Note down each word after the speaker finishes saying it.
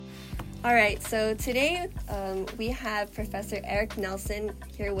All right, so today we have Professor Eric Nelson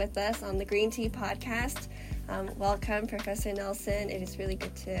here with us on the Green Tea Podcast. Welcome, Professor Nelson. It is really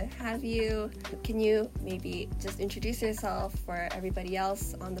good to have you. Can you maybe just introduce yourself for everybody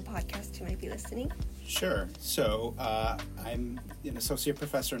else on the podcast who might be listening? Sure. So I'm an associate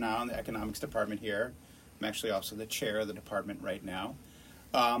professor now in the economics department here. I'm actually also the chair of the department right now.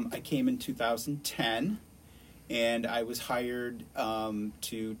 I came in 2010. And I was hired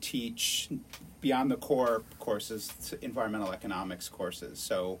to teach beyond the core courses, environmental economics courses.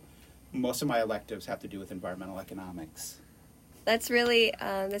 So most of my electives have to do with environmental economics. That's really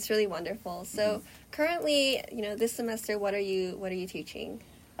wonderful. So currently, this semester, what are you teaching?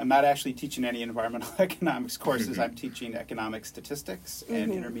 I'm not actually teaching any environmental economics courses. I'm teaching economic statistics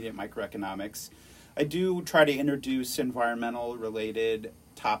and intermediate microeconomics. I do try to introduce environmental related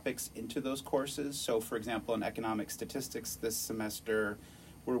topics into those courses. So, for example, in economic statistics this semester,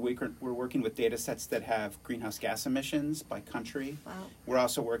 we're working with data sets that have greenhouse gas emissions by country. Wow. We're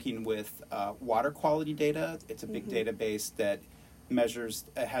also working with water quality data. It's a big database that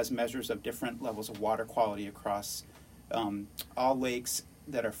has measures of different levels of water quality across all lakes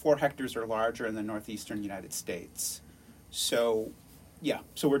that are 4 hectares or larger in the northeastern United States. So,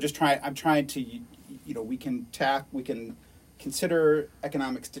 so I'm trying to, we can consider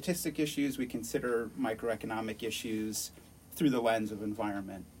economic statistic issues, we consider microeconomic issues through the lens of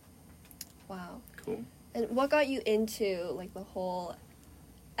environment. Wow. Cool. And what got you into the whole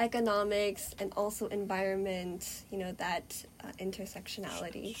economics and also environment, that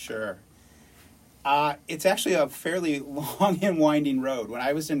intersectionality? Sure. It's actually a fairly long and winding road. When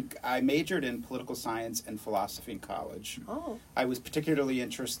I majored in political science and philosophy in college. Oh. I was particularly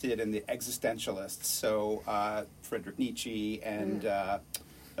interested in the existentialists, so Friedrich Nietzsche and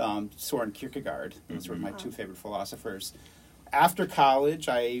Soren Kierkegaard. Those were my 2 favorite philosophers. After college,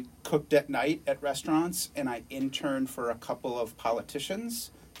 I cooked at night at restaurants, and I interned for a couple of politicians,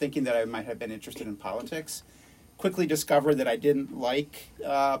 thinking that I might have been interested in politics. Quickly discovered that I didn't like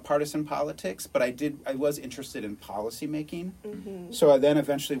partisan politics, but I was interested in policy making. So I then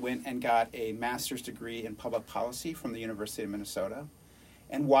eventually went and got a master's degree in public policy from the University of Minnesota.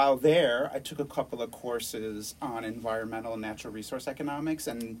 And while there, I took a couple of courses on environmental and natural resource economics,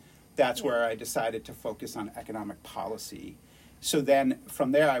 and that's where I decided to focus on economic policy. So then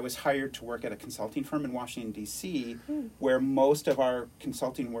from there, I was hired to work at a consulting firm in Washington, D.C., where most of our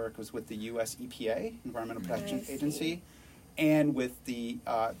consulting work was with the U.S. EPA, Environmental Protection Agency, and with the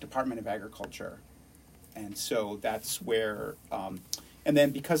Department of Agriculture. And so that's where, and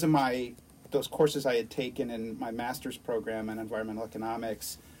then because of those courses I had taken in my master's program in environmental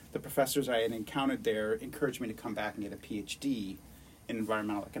economics, the professors I had encountered there encouraged me to come back and get a PhD in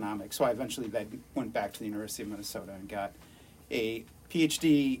environmental economics. So I eventually then went back to the University of Minnesota and got a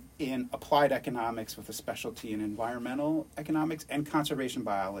PhD in applied economics with a specialty in environmental economics and conservation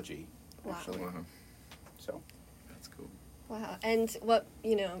biology, actually. Wow. So that's cool. Wow. And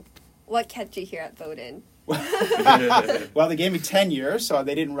what kept you here at Bowdoin? Well, they gave me tenure, so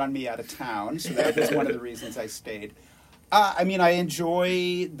they didn't run me out of town. So that was one of the reasons I stayed. I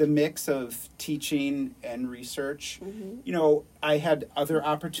enjoy the mix of teaching and research. I had other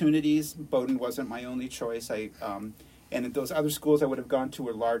opportunities. Bowdoin wasn't my only choice. And those other schools I would have gone to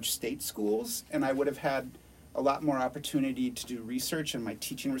were large state schools, and I would have had a lot more opportunity to do research, and my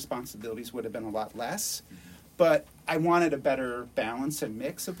teaching responsibilities would have been a lot less. But I wanted a better balance and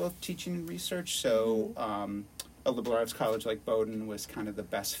mix of both teaching and research, so a liberal arts college like Bowdoin was kind of the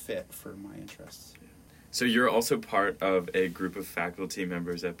best fit for my interests. So you're also part of a group of faculty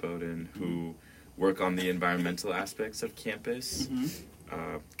members at Bowdoin who work on the environmental aspects of campus.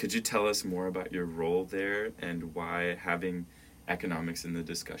 Could you tell us more about your role there and why having economics in the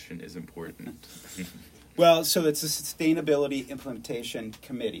discussion is important? Well, so it's a Sustainability Implementation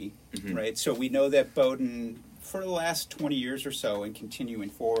Committee, right? So we know that Bowdoin, for the last 20 years or so and continuing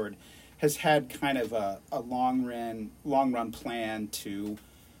forward, has had kind of a long run plan to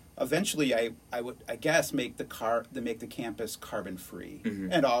eventually, I guess, make the campus carbon free,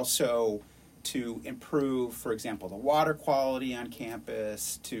 and also to improve, for example, the water quality on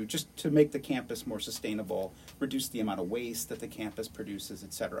campus, to make the campus more sustainable, reduce the amount of waste that the campus produces,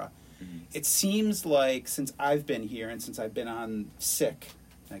 etc. It seems like since I've been here and since I've been on SIC,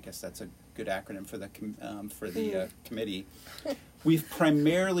 I guess that's a good acronym for the committee, we've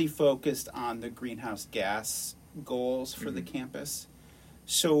primarily focused on the greenhouse gas goals for the campus.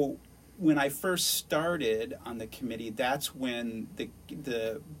 So when I first started on the committee, that's when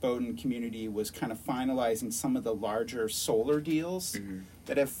the Bowdoin community was kind of finalizing some of the larger solar deals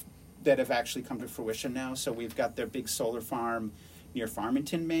that have actually come to fruition now. So we've got their big solar farm near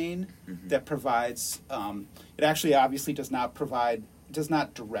Farmington, Maine, that provides. It actually obviously does not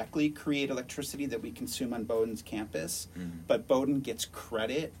directly create electricity that we consume on Bowdoin's campus, but Bowdoin gets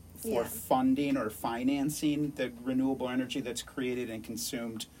credit for funding or financing the renewable energy that's created and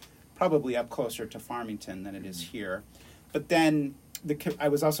consumed, probably up closer to Farmington than it is here. But then I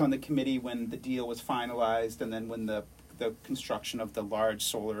was also on the committee when the deal was finalized, and then when the construction of the large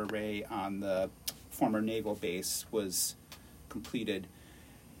solar array on the former naval base was completed.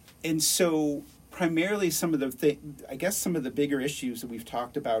 And so primarily some of the bigger issues that we've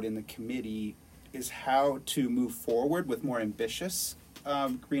talked about in the committee is how to move forward with more ambitious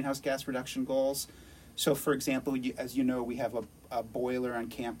greenhouse gas reduction goals. So for example, as you know, we have a boiler on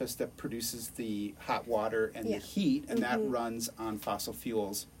campus that produces the hot water and the heat, and that runs on fossil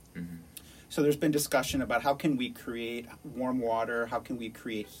fuels. So there's been discussion about how can we create warm water, how can we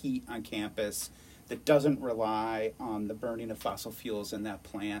create heat on campus that doesn't rely on the burning of fossil fuels in that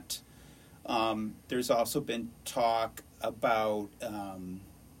plant. There's also been talk about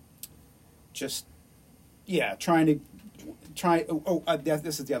this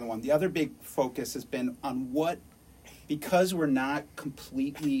is the other one. The other big focus has been on because we're not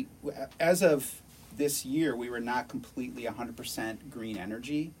completely, as of this year, we were not completely 100% green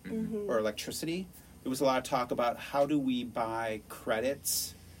energy or electricity. There was a lot of talk about how do we buy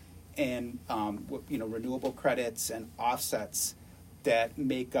credits and renewable credits and offsets that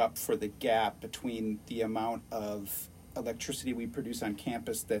make up for the gap between the amount of electricity we produce on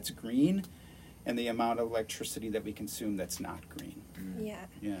campus that's green and the amount of electricity that we consume that's not green.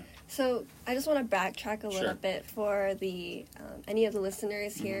 Yeah. So I just want to backtrack a little bit for the any of the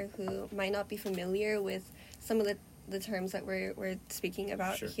listeners here who might not be familiar with some of the terms that we're speaking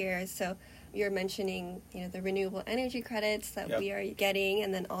about here. So you're mentioning the renewable energy credits that we are getting,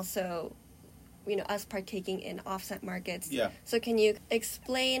 and then also us partaking in offset markets. So can you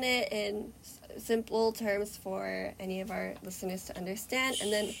explain it in simple terms for any of our listeners to understand,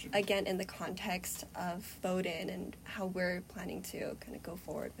 and then again in the context of Bowdoin and how we're planning to kind of go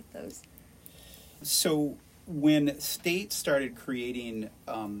forward with those? So when states started creating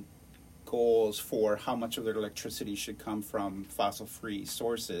goals for how much of their electricity should come from fossil-free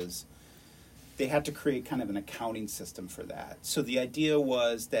sources, they had to create kind of an accounting system for that. So the idea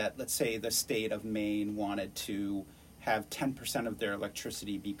was that, let's say the state of Maine wanted to have 10% of their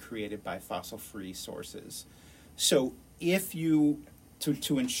electricity be created by fossil-free sources. So if to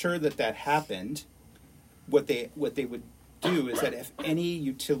ensure that happened, what they would do is that if any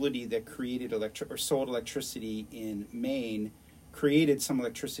utility that created or sold electricity in Maine created some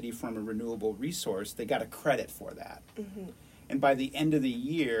electricity from a renewable resource, they got a credit for that. And by the end of the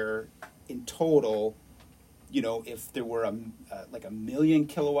year, in total, if there were like 1 million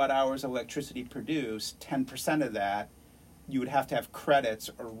kilowatt hours of electricity produced, 10% of that, you would have to have credits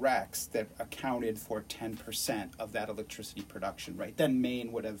or RECs that accounted for 10% of that electricity production, right? Then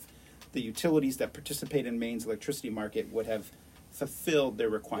Maine would have, the utilities that participate in Maine's electricity market would have fulfilled their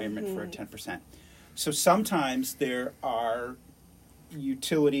requirement for a 10%. So sometimes there are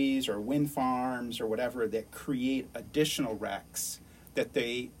utilities or wind farms or whatever that create additional RECs that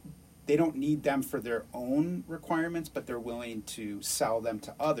they don't need them for their own requirements, but they're willing to sell them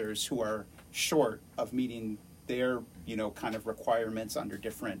to others who are short of meeting their, kind of requirements under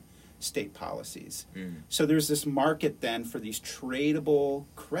different state policies. So there's this market then for these tradable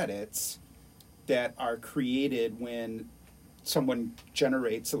credits that are created when someone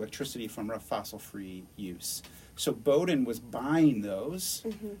generates electricity from a fossil-free use. So Bowdoin was buying those.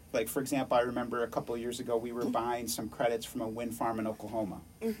 Like, for example, I remember a couple of years ago we were buying some credits from a wind farm in Oklahoma.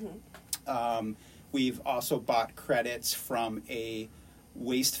 We've also bought credits from a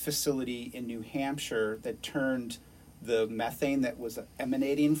waste facility in New Hampshire that turned the methane that was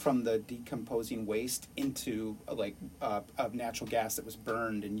emanating from the decomposing waste into a natural gas that was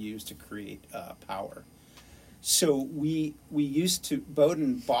burned and used to create power. So we used to,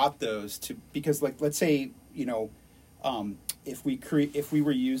 Bowdoin bought those because let's say, if we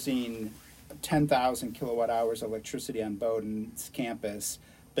were using 10,000 kilowatt hours of electricity on Bowdoin's campus,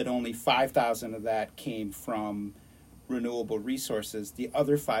 but only 5,000 of that came from renewable resources, the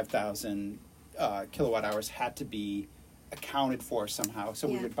other 5,000 kilowatt hours had to be accounted for somehow, so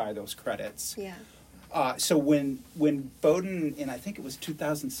we would buy those credits. So when Bowdoin, in I think it was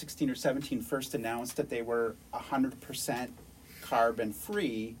 2016 or 17, first announced that they were 100% carbon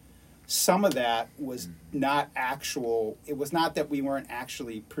free, some of that was not actual. It was not that we weren't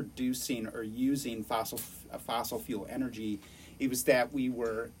actually producing or using fossil fuel energy. It was that we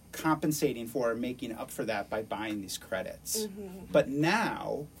were compensating for or making up for that by buying these credits. But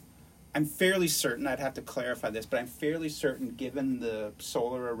now, I'm fairly certain, I'd have to clarify this, but I'm fairly certain, given the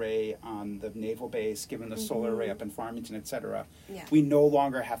solar array on the naval base, given the solar array up in Farmington, et cetera, we no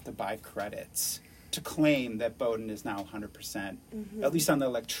longer have to buy credits to claim that Bowdoin is now 100%, at least on the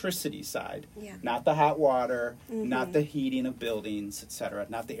electricity side. Not the hot water, not the heating of buildings, et cetera,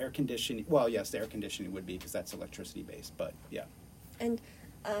 not the air conditioning. Well, yes, the air conditioning would be because that's electricity based, but yeah. And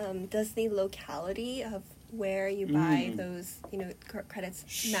does the locality of where you buy those,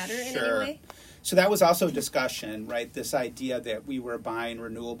 credits matter in any way? So that was also a discussion, right? This idea that we were buying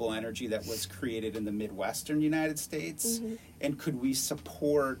renewable energy that was created in the Midwestern United States, and could we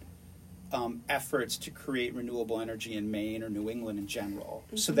support efforts to create renewable energy in Maine or New England in general?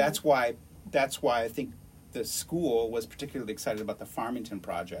 So that's why I think the school was particularly excited about the Farmington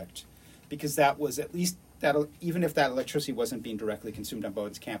project, because that was at least that, even if that electricity wasn't being directly consumed on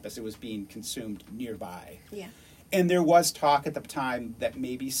Bowdoin's campus, it was being consumed nearby. And there was talk at the time that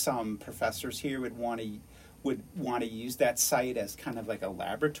maybe some professors here would want to use that site as kind of like a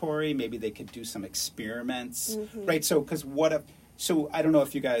laboratory. Maybe they could do some experiments, right? So, so I don't know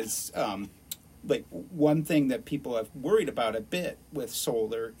if you guys, like one thing that people have worried about a bit with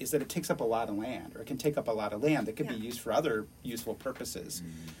solar is that it takes up a lot of land, or it can take up a lot of land that could be used for other useful purposes.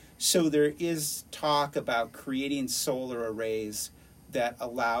 So there is talk about creating solar arrays that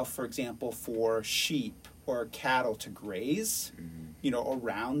allow, for example, for sheep or cattle to graze,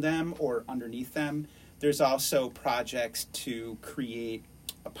 around them or underneath them. There's also projects to create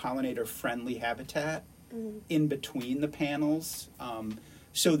a pollinator-friendly habitat in between the panels.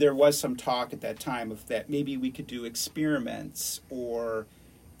 So there was some talk at that time of that maybe we could do experiments or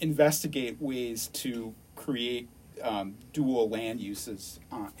investigate ways to create dual land uses.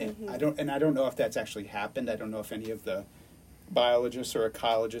 I don't know if that's actually happened. I don't know if any of the biologists or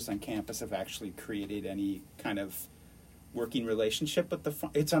ecologists on campus have actually created any kind of working relationship, but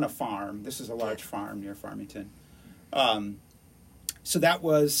it's on a farm. This is a large farm near Farmington. So that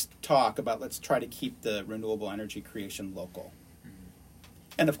was talk about let's try to keep the renewable energy creation local.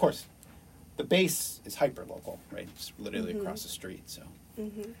 And of course, the base is hyper-local, right? It's literally across the street. So,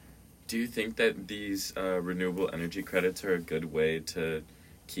 do you think that these renewable energy credits are a good way to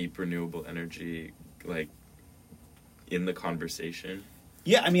keep renewable energy, like, in the conversation?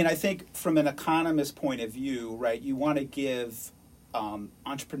 Yeah, I mean, I think from an economist point of view, right, you want to give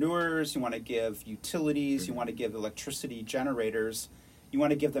entrepreneurs, you want to give utilities, you want to give electricity generators, you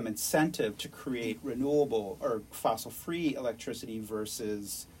want to give them incentive to create renewable or fossil-free electricity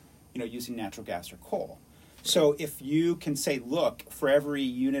versus, using natural gas or coal. So if you can say, look, for every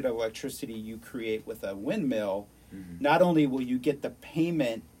unit of electricity you create with a windmill, not only will you get the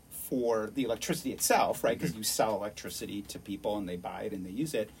payment for the electricity itself, right, because you sell electricity to people and they buy it and they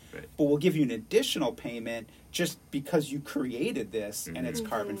use it, but we'll give you an additional payment just because you created this and it's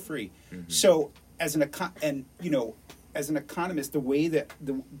carbon-free. So as an economist, the way that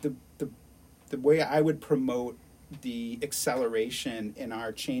the way I would promote the acceleration in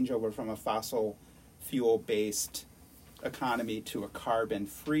our changeover from a fossil fuel-based economy to a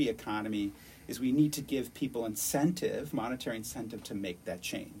carbon-free economy is we need to give people monetary incentive to make that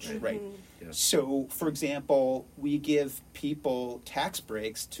change, right? So, for example, we give people tax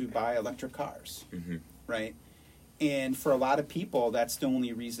breaks to buy electric cars, right? And for a lot of people, that's the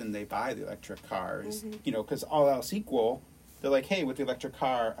only reason they buy the electric cars, because all else equal, they're like, hey, with the electric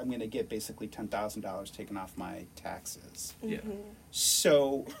car, I'm going to get basically $10,000 taken off my taxes.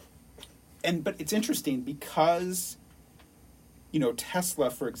 So, but it's interesting because,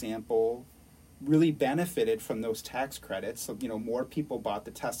 Tesla, for example, really benefited from those tax credits. So, more people bought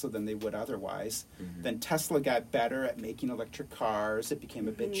the Tesla than they would otherwise. Then Tesla got better at making electric cars. It became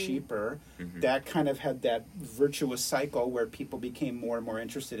a bit cheaper. That kind of had that virtuous cycle where people became more and more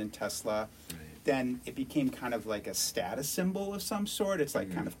interested in Tesla. Then it became kind of like a status symbol of some sort. It's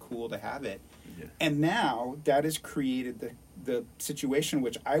like kind of cool to have it. And now that has created the situation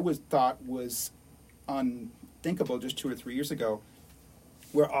which I thought was unthinkable just 2 or 3 years ago,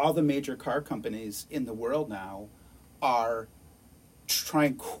 where all the major car companies in the world now are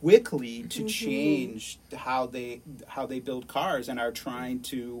trying quickly to change how they build cars and are trying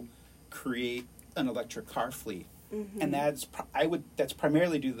to create an electric car fleet. And that's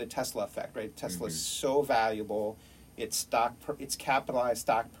primarily due to the Tesla effect, right? Tesla's so valuable. Its capitalized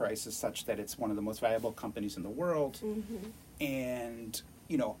stock price is such that it's one of the most valuable companies in the world. And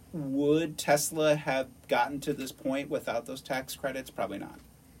would Tesla have gotten to this point without those tax credits? Probably not.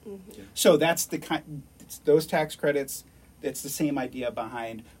 So that's those tax credits. It's the same idea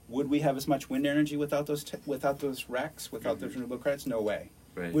behind. Would we have as much wind energy without those RECs, without those renewable credits? No way.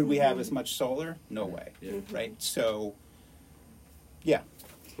 Would we have as much solar? No way. Right. So, yeah.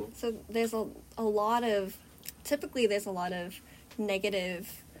 Cool. So there's a lot of, typically there's a lot of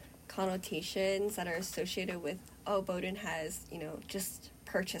negative connotations that are associated with, oh, Bowdoin has, just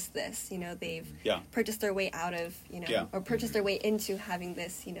purchased this, they've purchased their way out of, or purchased their way into having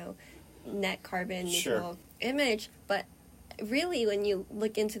this, net carbon neutral image. But really, when you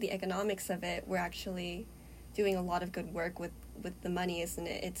look into the economics of it, we're actually doing a lot of good work with the money, isn't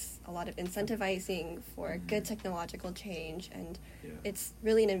it? It's a lot of incentivizing for good technological change, and it's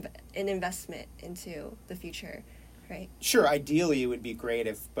really an investment into the future, right? Sure. Ideally, it would be great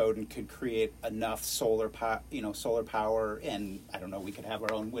if Bowdoin could create enough solar power, and I don't know, we could have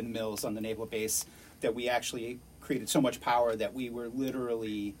our own windmills on the naval base, that we actually created so much power that we were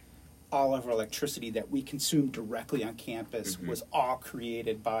literally, all of our electricity that we consumed directly on campus was all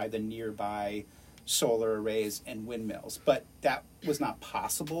created by the nearby solar arrays and windmills. But that was not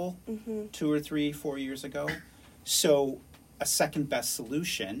possible 2 or 3, 4 years ago. So a second best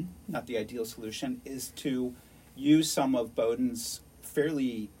solution, not the ideal solution, is to use some of Bowdoin's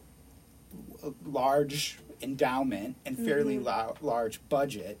fairly large endowment and fairly large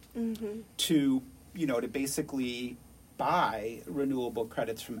budget to basically buy renewable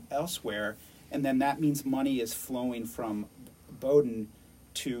credits from elsewhere, and then that means money is flowing from Bowdoin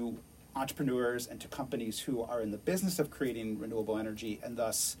to entrepreneurs and to companies who are in the business of creating renewable energy, and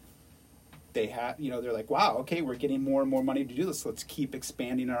thus they have, they're like, wow, okay, we're getting more and more money to do this. Let's keep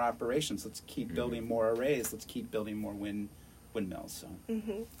expanding our operations. Let's keep building more arrays. Let's keep building more windmills.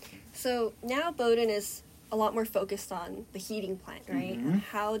 So now Bowdoin is a lot more focused on the heating plant, right?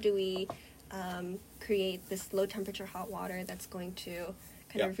 How do we create this low temperature hot water that's going to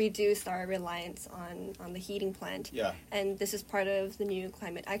kind of reduce our reliance on the heating plant? And this is part of the new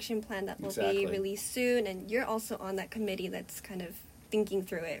climate action plan that will be released soon, and you're also on that committee that's kind of thinking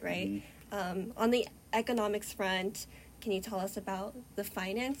through it, right? On the economics front, can you tell us about the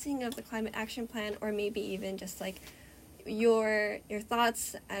financing of the climate action plan, or maybe even just like your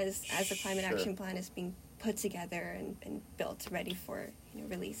thoughts as the climate action plan is being put together and built, ready for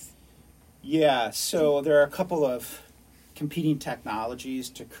release? Yeah, so there are a couple of competing technologies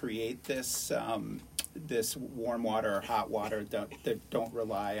to create this this warm water or hot water that don't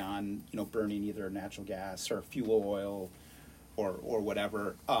rely on burning either natural gas or fuel oil or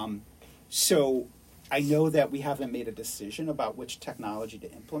whatever. So I know that we haven't made a decision about which technology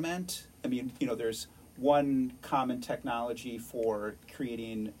to implement. I mean, there's one common technology for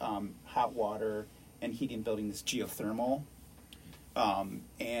creating hot water and heating buildings, geothermal,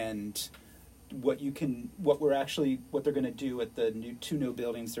 and what they're going to do at the two new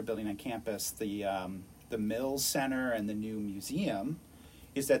buildings they're building on campus, the Mills Center and the new museum,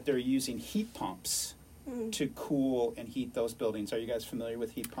 is that they're using heat pumps to cool and heat those buildings. Are you guys familiar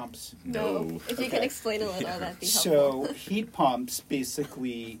with heat pumps? No. If you can explain a little, that'd be helpful. So heat pumps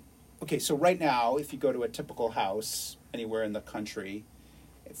basically, so right now, if you go to a typical house anywhere in the country,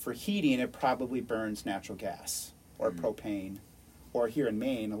 for heating, it probably burns natural gas or propane, or here in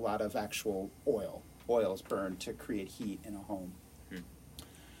Maine, a lot of actual oil. Oil is burned to create heat in a home.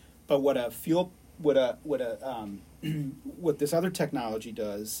 But what this other technology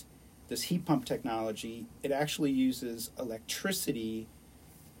does, this heat pump technology, it actually uses electricity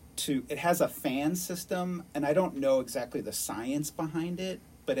it has a fan system, and I don't know exactly the science behind it,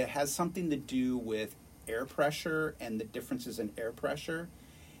 but it has something to do with air pressure and the differences in air pressure.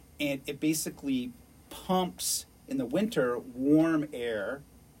 And it basically pumps, in the winter, warm air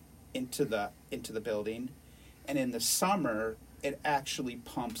into the building, and in the summer, it actually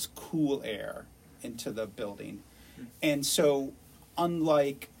pumps cool air into the building. And so,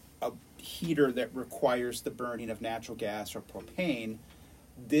 unlike a heater that requires the burning of natural gas or propane,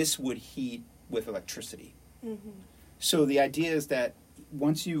 this would heat with electricity. So the idea is that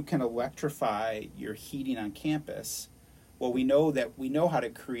once you can electrify your heating on campus, well, we know how to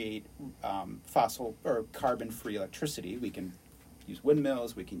create fossil or carbon-free electricity. We can use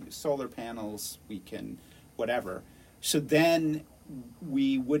windmills, we can use solar panels, we can whatever. So then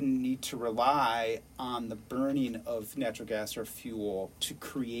we wouldn't need to rely on the burning of natural gas or fuel to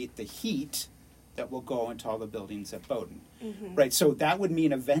create the heat that will go into all the buildings at Bowdoin. Right? So that would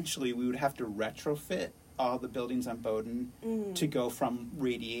mean eventually we would have to retrofit all the buildings on Bowdoin to go from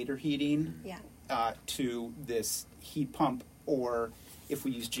radiator heating to this heat pump, or if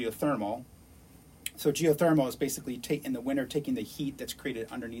we use geothermal. So geothermal is basically in the winter taking the heat that's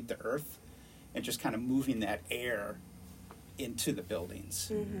created underneath the earth and just kind of moving that air into the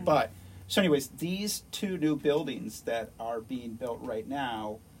buildings. So anyways, these two new buildings that are being built right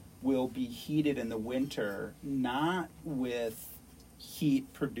now will be heated in the winter, not with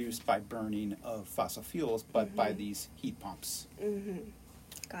heat produced by burning of fossil fuels, but by these heat pumps.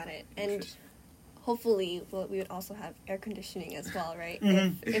 Got it. And Interesting. hopefully we would also have air conditioning as well, right?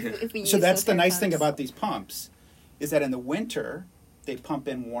 Mhm. If we use So that's those the air nice thing pumps. about these pumps, is that in the winter, they pump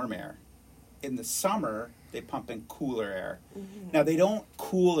in warm air. In the summer, they pump in cooler air. Mm-hmm. Now, they don't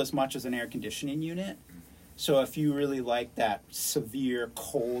cool as much as an air conditioning unit. So if you really like that severe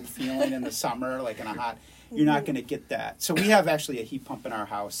cold feeling in the summer, like in a hot, you're not going to get that. So we have actually a heat pump in our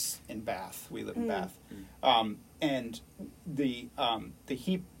house in Bath. We live in Bath. And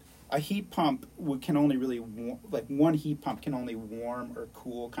a heat pump can only really, like one heat pump can only warm or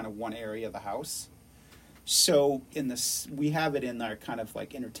cool kind of one area of the house. So we have it in our kind of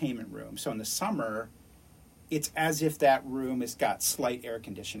like entertainment room. So in the summer, it's as if that room has got slight air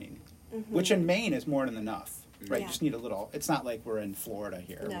conditioning, which in Maine is more than enough, right? Yeah. You just need a little. It's not like we're in Florida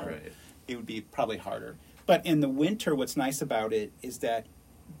here, No. where Right. it would be probably harder. But in the winter, what's nice about it is that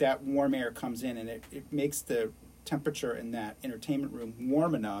warm air comes in and it makes the temperature in that entertainment room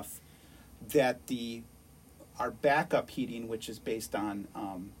warm enough that our backup heating, which is based on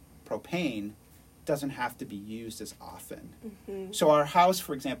propane, doesn't have to be used as often. So our house,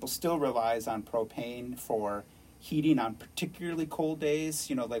 for example, still relies on propane for heating on particularly cold days,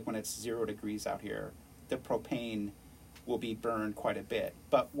 like when it's 0 degrees out here, the propane will be burned quite a bit.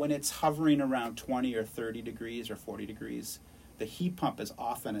 But when it's hovering around 20 or 30 degrees or 40 degrees, the heat pump is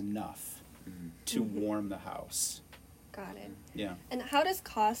often enough to warm the house. Got it. Yeah. And how does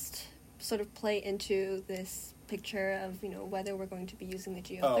cost sort of play into this picture of, whether we're going to be using the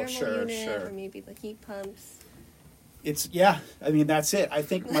geothermal unit or maybe the heat pumps? That's it. I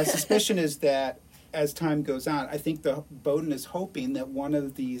think my suspicion is that as time goes on, I think Bowdoin is hoping that one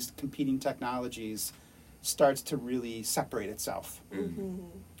of these competing technologies starts to really separate itself,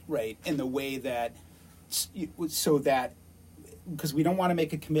 right? In the way that, so that, because we don't want to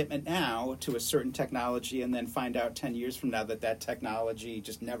make a commitment now to a certain technology and then find out 10 years from now that technology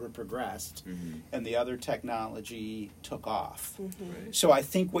just never progressed and the other technology took off. Right. So I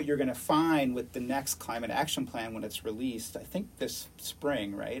think what you're going to find with the next climate action plan when it's released, I think this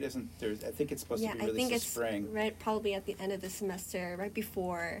spring, right? I think it's supposed to be released this spring. Right, probably at the end of the semester, right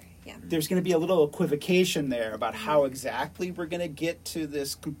before, There's going to be a little equivocation there about how exactly we're going to get to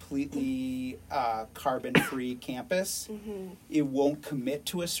this completely carbon-free campus. It won't commit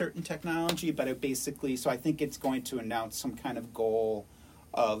to a certain technology, but it basically, so I think it's going to announce some kind of goal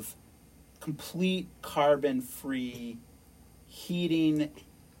of complete carbon-free heating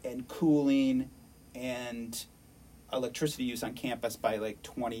and cooling and electricity use on campus by like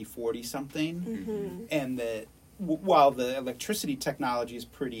 2040 something. And while the electricity technology is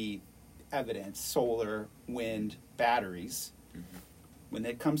pretty evident, solar, wind, batteries, when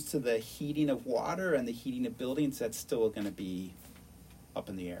it comes to the heating of water and the heating of buildings, that's still going to be up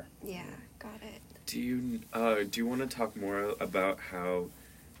in the air. Yeah, got it. Do you want to talk more about how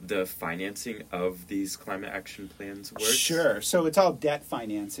the financing of these climate action plans works? Sure. So it's all debt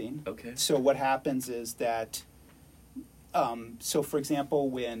financing. Okay. So what happens is that, so for example,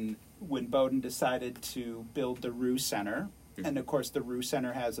 when Bowdoin decided to build the Rue Center, and of course the Rue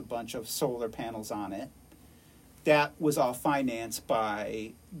Center has a bunch of solar panels on it, that was all financed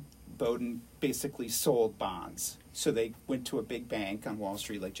by Bowdoin basically sold bonds. So they went to a big bank on Wall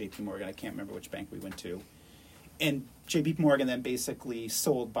Street like JP Morgan. I can't remember which bank we went to. And JP Morgan then basically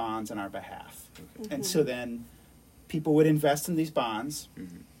sold bonds on our behalf. And so then people would invest in these bonds.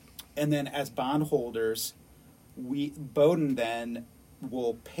 And then as bondholders, Bowdoin then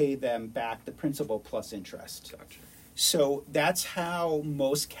will pay them back the principal plus interest. Gotcha. So that's how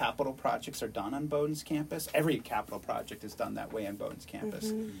most capital projects are done on Bowdoin's campus. Every capital project is done that way on Bowdoin's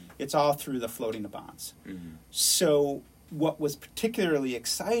campus. It's all through the floating of bonds. So what was particularly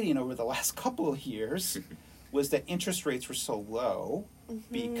exciting over the last couple of years was that interest rates were so low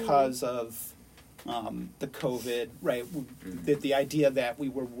because of the COVID, right? The idea that we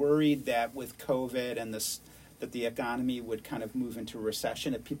were worried that with COVID and that the economy would kind of move into a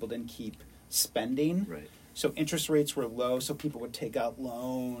recession if people didn't keep spending. Right. So interest rates were low, so people would take out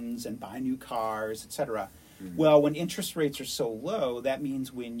loans and buy new cars, etc. Well, when interest rates are so low, that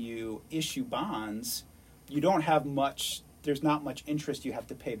means when you issue bonds, you don't have much, there's not much interest you have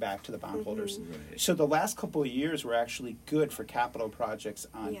to pay back to the bondholders. Right. So the last couple of years were actually good for capital projects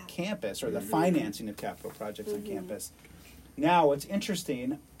on campus, or the financing of capital projects on campus. Now, what's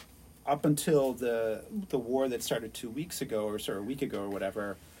interesting, up until the war that started 2 weeks ago, or sort of a week ago or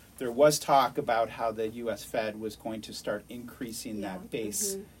whatever, there was talk about how the U.S. Fed was going to start increasing that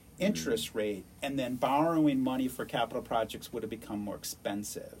base interest rate, and then borrowing money for capital projects would have become more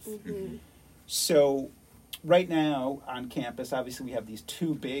expensive. So right now on campus, obviously we have these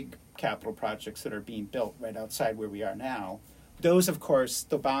two big capital projects that are being built right outside where we are now. those, of course,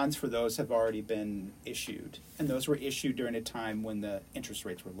 the bonds for those have already been issued, and those were issued during a time when the interest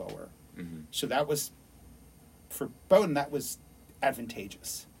rates were lower. Mm-hmm. So that was, for Bowdoin, that was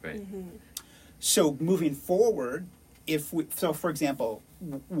advantageous. Right. So moving forward, for example,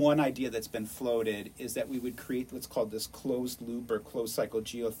 one idea that's been floated is that we would create what's called this closed loop or closed cycle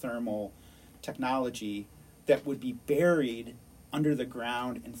geothermal technology that would be buried under the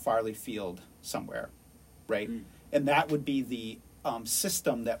ground in Farley Field somewhere, right? And that would be the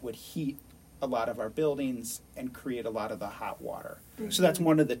system that would heat a lot of our buildings and create a lot of the hot water. So that's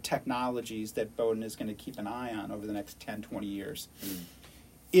one of the technologies that Bowdoin is going to keep an eye on over the next 10, 20 years.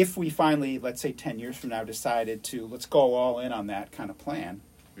 If we finally, let's say 10 years from now, decided to, let's go all in on that kind of plan,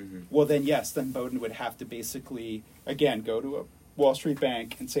 well then yes, then Bowdoin would have to basically, again, go to a Wall Street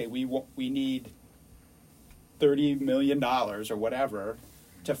bank and say, we need $30 million or whatever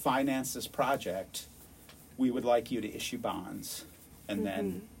to finance this project. We would like you to issue bonds.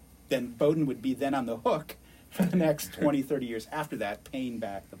 And then Bowdoin would be then on the hook for the next 20, 30 years after that, paying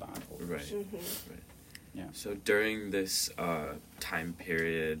back the bondholders. Right. Right. Yeah. So during this time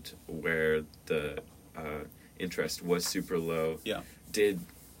period where the interest was super low, did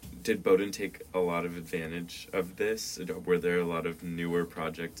Bowdoin take a lot of advantage of this? Were there a lot of newer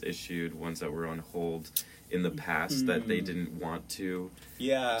projects issued, ones that were on hold in the past that they didn't want to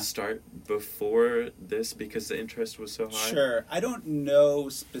start before this because the interest was so high? Sure. I don't know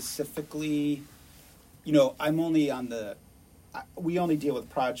specifically. I'm only on we only deal with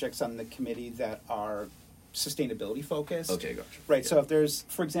projects on the committee that are sustainability focused. Okay, gotcha. Right, so if there's,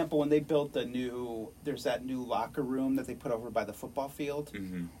 for example, when they built there's that new locker room that they put over by the football field,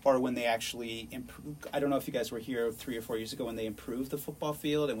 or when they actually I don't know if you guys were here 3 or 4 years ago when they improved the football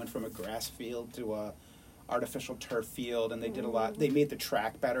field and went from a grass field to a artificial turf field, and they did a lot. They made the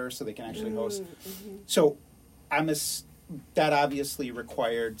track better so they can actually host. So that obviously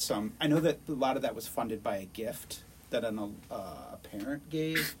required some. I know that a lot of that was funded by a gift that a parent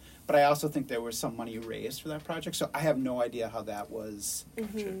gave, but I also think there was some money raised for that project. So I have no idea how that was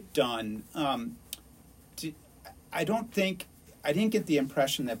done. I didn't get the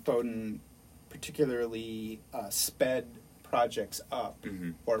impression that Bowdoin particularly sped projects up,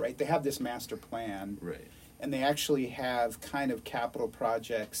 or they have this master plan, and they actually have kind of capital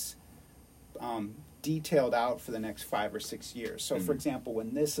projects detailed out for the next 5 or 6 years. So, for example,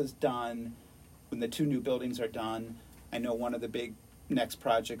 when this is done, when the 2 new buildings are done, I know one of the big next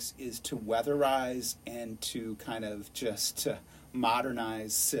projects is to weatherize and to kind of just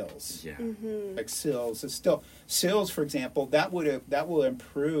modernize sills. Yeah. Like sills, for example, that will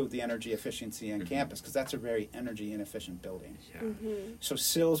improve the energy efficiency on campus because that's a very energy inefficient building. Yeah. So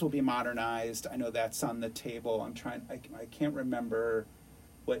sills will be modernized. I know that's on the table. I can't remember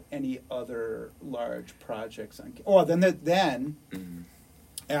what any other large projects then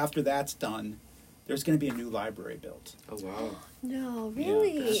after that's done, there's going to be a new library built. Oh wow! No,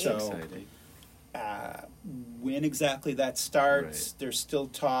 really? That's So, exciting. When exactly that starts, there's still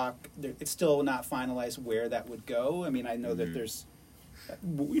talk. It's still not finalized where that would go. I mean, I know that there's,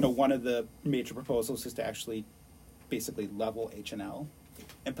 one of the major proposals is to actually basically level H&L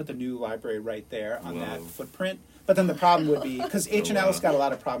and put the new library right there on that footprint. But then the problem would be, because H&L's got a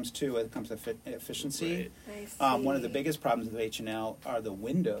lot of problems too when it comes to efficiency. One of the biggest problems with H&L are the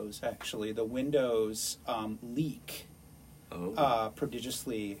windows, actually. The windows leak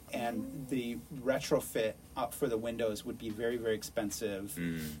prodigiously, and the retrofit for the windows would be very, very expensive.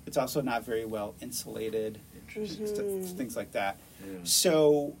 It's also not very well insulated, things like that. Yeah.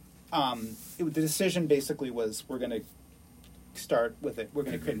 So the decision basically was we're going to start with it. We're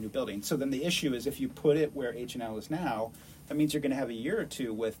going to create a new building. So then the issue is if you put it where H&L is now, that means you're going to have a year or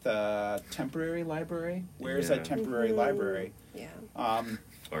two with temporary library. Where is that temporary library? Yeah.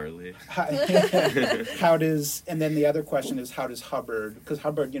 Farley. How does, and then the other question is how does Hubbard, because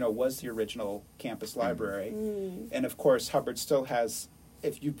Hubbard, was the original campus library, and of course Hubbard still has,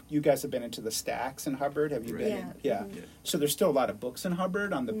 if you guys have been into the stacks in Hubbard, have you been in? Yeah. So there's still a lot of books in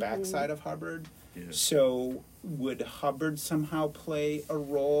Hubbard on the backside of Hubbard. Yeah. So would Hubbard somehow play a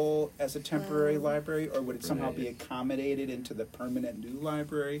role as a temporary library, or would it somehow be accommodated into the permanent new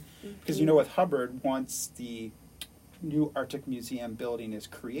library? Because with Hubbard, once the new Arctic Museum building is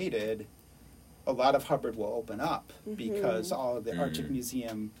created, a lot of Hubbard will open up because all of the Arctic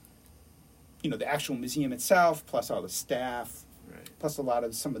Museum, the actual museum itself, plus all the staff, plus a lot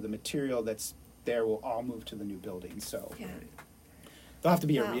of some of the material that's there will all move to the new building. So there'll have to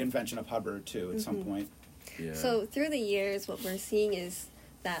be a reinvention of Hubbard too at some point. Yeah. So through the years, what we're seeing is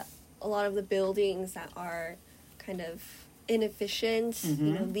that a lot of the buildings that are kind of inefficient,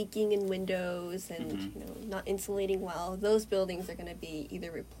 leaking in windows and not insulating well, those buildings are going to be either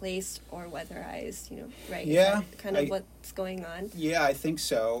replaced or weatherized. Right? Yeah, Is that kind of what's going on? Yeah, I think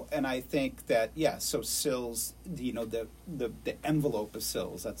so, and I think that so sills, the envelope of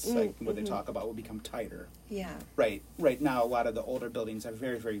sills, that's like what they talk about, will become tighter. Yeah. Right now, a lot of the older buildings are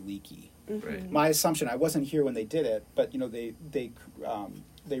very, very leaky. Right. My assumption, I wasn't here when they did it, but they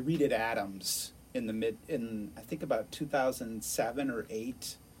redid Adams in I think about 2007 or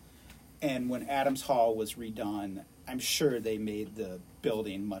 8, and when Adams Hall was redone, I'm sure they made the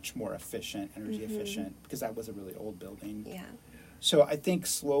building much more efficient, energy efficient, because that was a really old building. Yeah. So I think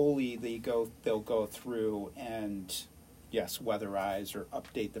slowly they'll go through and weatherize or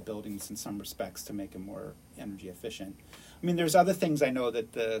update the buildings in some respects to make them more energy efficient. I mean, there's other things I know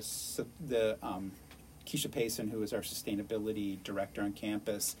that the Keisha Payson, who is our sustainability director on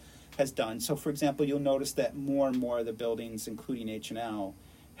campus, has done. So, for example, you'll notice that more and more of the buildings, including H&L,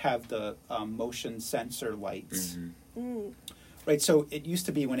 have the motion sensor lights. Right, so it used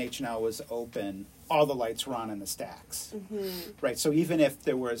to be when H&L was open, all the lights were on in the stacks. Right, so even if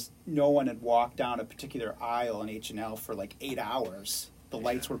there was no one had walked down a particular aisle in H&L for like 8 hours, the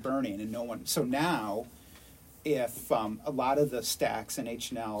lights were burning and no one. So now, if a lot of the stacks in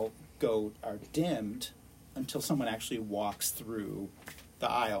H&L are dimmed until someone actually walks through the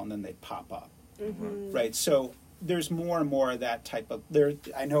aisle and then they pop up. Right, so there's more and more of that type of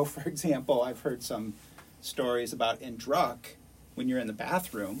I know, for example, I've heard some stories about in Druck, when you're in the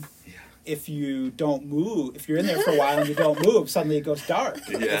bathroom, if you don't move, if you're in there for a while and you don't move, suddenly it goes dark.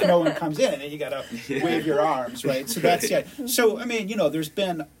 If no one comes in, and then you got to wave your arms, right? So that's So I mean, there's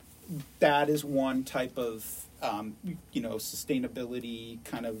been, that is one type of sustainability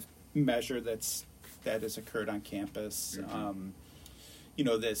kind of measure that has occurred on campus.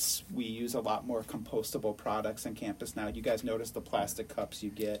 We use a lot more compostable products on campus now. You guys notice the plastic cups you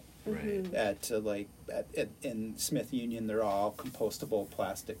get in Smith Union. They're all compostable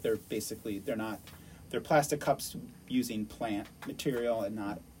plastic. They're plastic cups using plant material and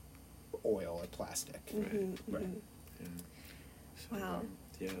not oil or plastic. Right. Yeah. So, Wow.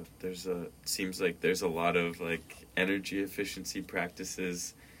 Seems like there's a lot of like energy efficiency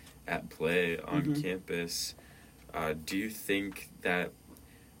practices at play on campus. Do you think that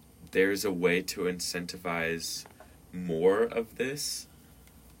there's a way to incentivize more of this?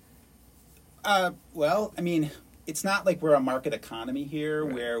 Well, I mean, it's not like we're a market economy here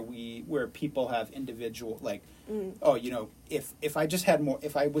where people have individual if I just had more,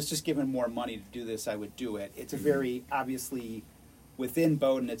 if I was just given more money to do this, I would do it. It's a very, obviously, within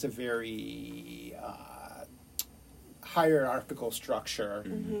Bowdoin, it's a very hierarchical structure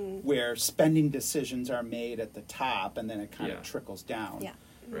where spending decisions are made at the top and then it kind of trickles down. Yeah.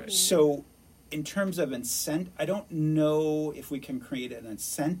 Right. So in terms of I don't know if we can create an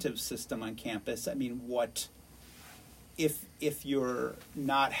incentive system on campus. I mean, if you're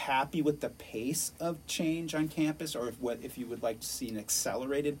not happy with the pace of change on campus, or if you would like to see an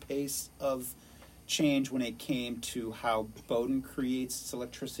accelerated pace of change when it came to how Bowdoin creates its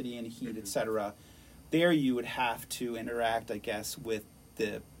electricity and heat, et cetera, there you would have to interact, I guess, with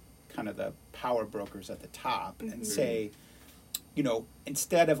the kind of the power brokers at the top and say,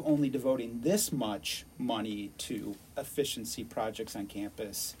 instead of only devoting this much money to efficiency projects on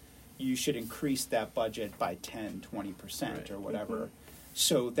campus, you should increase that budget by 10, 20% or whatever.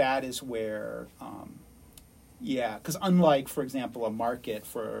 So that is where, because unlike, for example, a market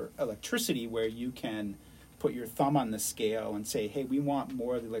for electricity where you can put your thumb on the scale and say, hey, we want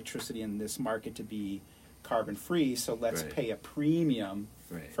more of the electricity in this market to be carbon-free, so let's pay a premium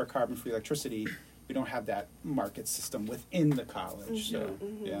for carbon-free electricity. We don't have that market system within the college.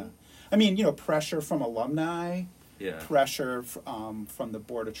 I mean, pressure from alumni, pressure from the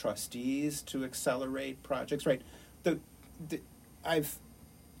board of trustees to accelerate projects. Right.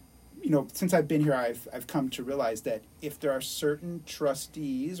 Since I've been here, I've come to realize that if there are certain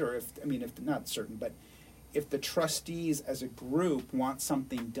trustees, or if not certain, but if the trustees as a group want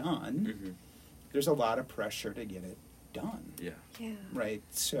something done, there's a lot of pressure to get it done. Yeah. Right.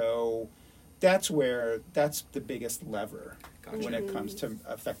 So that's the biggest lever when it comes to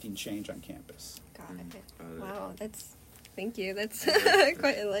affecting change on campus. Got it. Wow, thank you. That's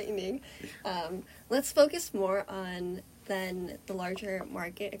quite enlightening. Let's focus more on then the larger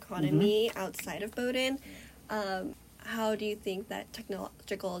market economy outside of Bowdoin. How do you think that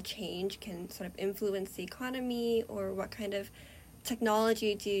technological change can sort of influence the economy, or what kind of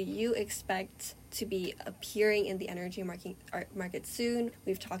technology do you expect to be appearing in the energy market soon?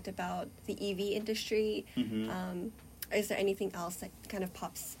 We've talked about the EV industry. Is there anything else that kind of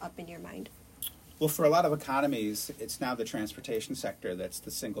pops up in your mind? Well, for a lot of economies, it's now the transportation sector that's the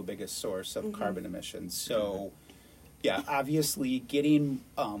single biggest source of carbon emissions. So, yeah, obviously getting,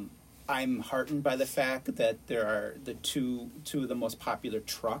 I'm heartened by the fact that there are the two of the most popular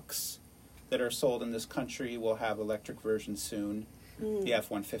trucks that are sold in this country will have electric versions soon. The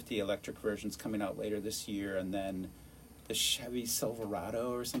F-150 electric version's coming out later this year, and then the Chevy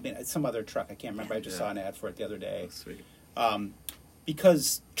Silverado or something, some other truck, I can't remember, I just saw an ad for it the other day. Oh, sweet.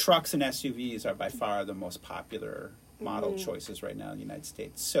 Because trucks and SUVs are by far the most popular model choices right now in the United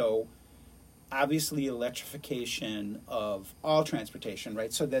States. So obviously electrification of all transportation,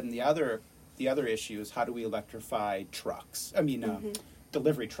 right? So then the other issue is how do we electrify trucks? I mean,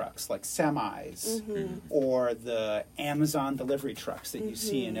 delivery trucks like semis or the Amazon delivery trucks that you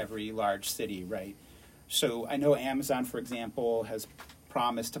see in every large city, right? So I know Amazon, for example, has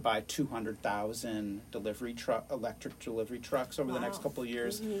promised to buy 200,000 electric delivery trucks over the next couple of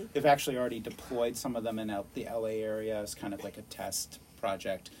years. They've actually already deployed some of them in the LA area as kind of like a test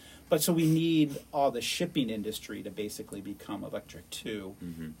project. But so we need all the shipping industry to basically become electric too,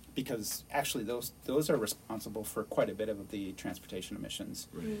 because actually those are responsible for quite a bit of the transportation emissions.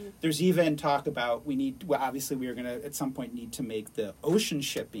 There's even talk about obviously we are going to at some point need to make the ocean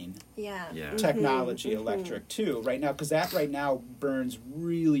shipping technology electric too right now, because that right now burns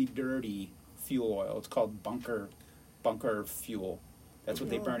really dirty fuel oil. It's called bunker fuel. That's what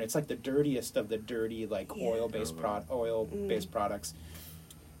they burn. It's like the dirtiest of the dirty oil-based products.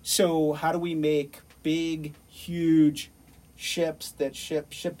 So how do we make big, huge ships that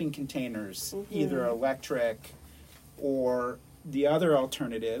ship shipping containers, either electric or the other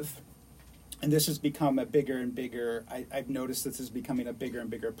alternative? And this has become a bigger and bigger, I've noticed this is becoming a bigger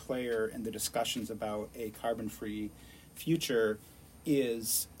and bigger player in the discussions about a carbon-free future,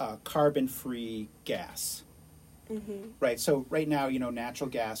 is carbon-free gas. Right, so right now, natural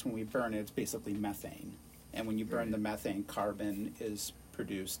gas, when we burn it, it's basically methane. And when you burn the methane, carbon is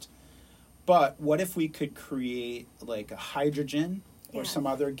produced. But what if we could create like a hydrogen or some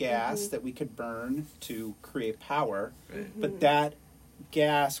other gas that we could burn to create power, but that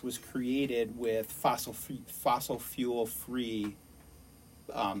gas was created with fossil fuel free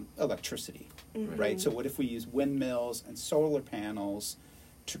electricity, right? So what if we use windmills and solar panels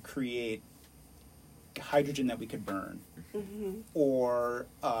to create hydrogen that we could burn, or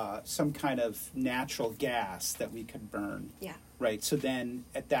some kind of natural gas that we could burn, right? So then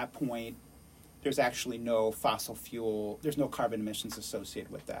at that point, there's actually no fossil fuel, there's no carbon emissions associated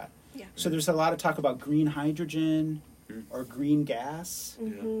with that. So there's a lot of talk about green hydrogen or green gas.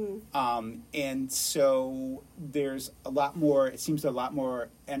 And so there's a lot more, it seems a lot more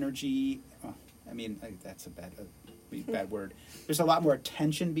energy, that's a bad word. There's a lot more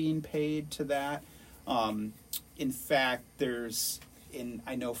attention being paid to that. In fact,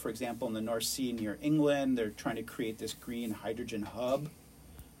 I know, for example, in the North Sea near England, they're trying to create this green hydrogen hub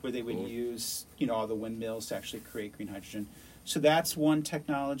where they would use, all the windmills to actually create green hydrogen. So that's one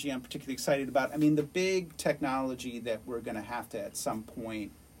technology I'm particularly excited about. I mean, the big technology that we're going to have to at some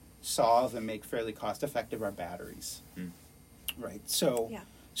point solve and make fairly cost-effective are batteries, right? So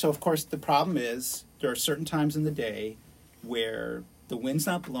of course, the problem is there are certain times in the day where the wind's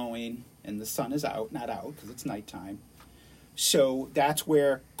not blowing and the sun is not out because it's nighttime. So that's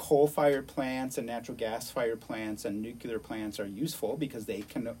where coal-fired plants and natural gas-fired plants and nuclear plants are useful, because they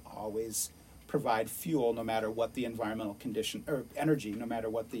can always provide fuel no matter what the environmental condition, or energy, no matter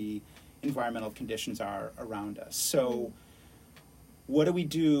what the environmental conditions are around us. So what do we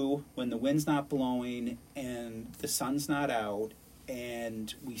do when the wind's not blowing and the sun's not out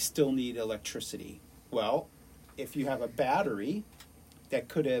and we still need electricity? Well, if you have a battery that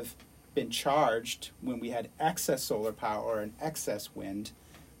could have been charged when we had excess solar power and excess wind,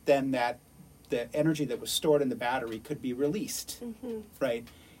 then the energy that was stored in the battery could be released, right?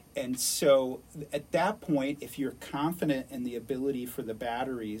 And so at that point, if you're confident in the ability for the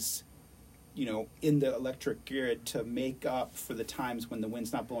batteries, in the electric grid to make up for the times when the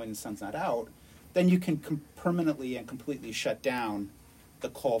wind's not blowing and the sun's not out, then you can permanently and completely shut down the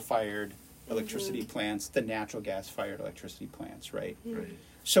coal-fired electricity plants, the natural gas-fired electricity plants, right?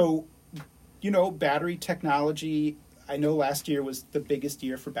 So, battery technology, I know last year was the biggest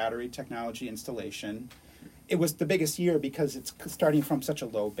year for battery technology installation. It was the biggest year because it's starting from such a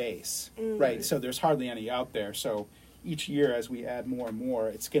low base, right? So there's hardly any out there. So each year as we add more and more,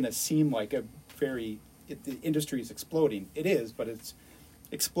 it's going to seem like the industry is exploding. It is, but it's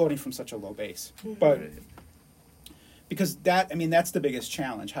exploding from such a low base. But because that's the biggest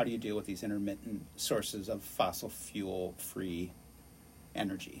challenge. How do you deal with these intermittent sources of fossil fuel-free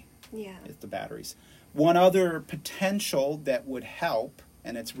energy? It's the batteries. One other potential that would help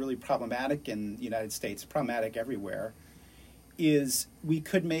and it's really problematic in the United States, problematic everywhere, is we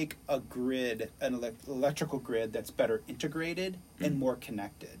could make a grid, an electrical grid that's better integrated and more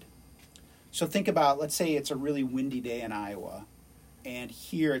connected. So think about, let's say it's a really windy day in Iowa, and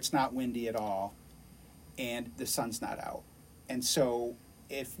here it's not windy at all, and the sun's not out. And so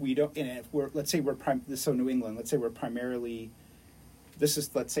if we don't, and if we're, let's say so New England, let's say we're primarily, this is,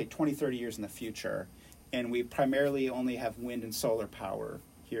 let's say 20, 30 years in the future, and we primarily only have wind and solar power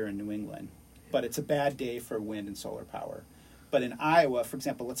here in New England. But it's a bad day for wind and solar power. But in Iowa, for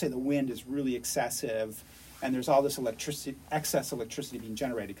example, let's say the wind is really excessive, and there's all this excess electricity being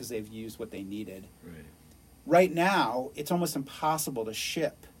generated because they've used what they needed. Right now, it's almost impossible to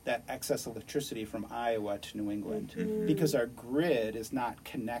ship that excess electricity from Iowa to New England because our grid is not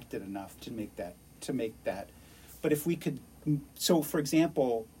connected enough to make that. But if we could, so for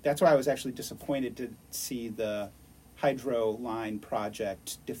example, that's why I was actually disappointed to see the hydro line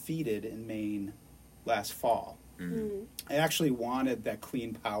project defeated in Maine last fall. I actually wanted that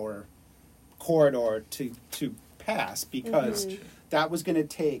clean power corridor to pass because that was going to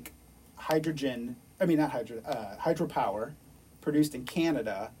take hydropower produced in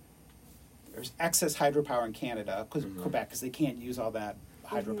Canada. There's excess hydropower in Canada, Quebec, because they can't use all that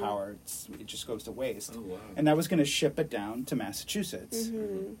hydropower. It just goes to waste. Oh, wow. And that was going to ship it down to Massachusetts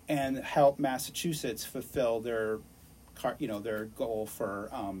and help Massachusetts fulfill their goal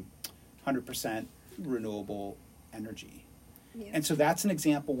for 100% renewable energy. And so that's an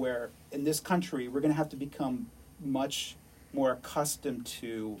example where in this country we're going to have to become much more accustomed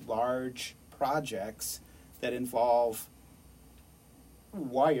to large projects that involve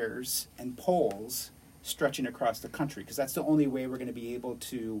wires and poles stretching across the country, because that's the only way we're going to be able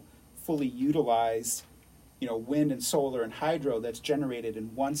to fully utilize wind and solar and hydro that's generated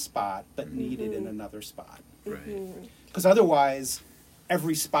in one spot but needed in another spot. Because otherwise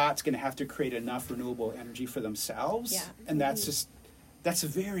every spot's going to have to create enough renewable energy for themselves, and that's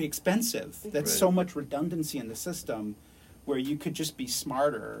very expensive. That's so much redundancy in the system, where you could just be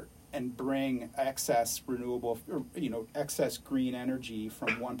smarter and bring excess renewable, excess green energy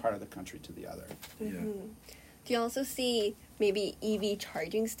from one part of the country to the other. Do you also see maybe EV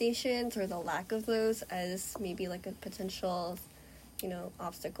charging stations or the lack of those as maybe like a potential,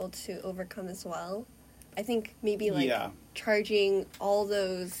 obstacle to overcome as well? I think maybe charging all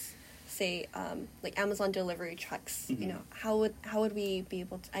those, say, like Amazon delivery trucks. How would we be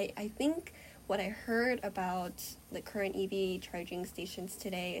able to? I think what I heard about the current EV charging stations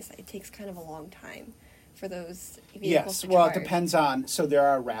today is that it takes kind of a long time for those vehicles to charge. It depends on. So there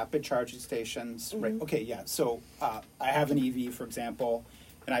are rapid charging stations, right? Okay, yeah. So I have an EV, for example,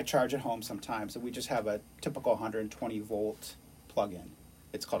 and I charge at home sometimes, and we just have a typical 120 volt plug-in.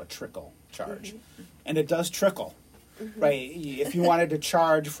 It's called a trickle charge, and it does trickle, right? If you wanted to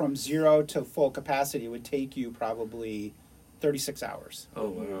charge from 0 to full capacity, it would take you probably 36 hours. Oh,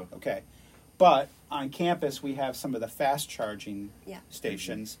 wow. Okay. But on campus, we have some of the fast charging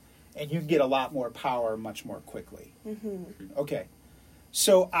stations, and you get a lot more power much more quickly. Okay.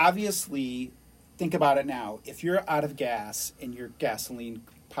 So obviously, think about it now. If you're out of gas in your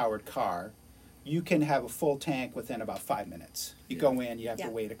gasoline-powered car, you can have a full tank within about 5 minutes. You go in, you have to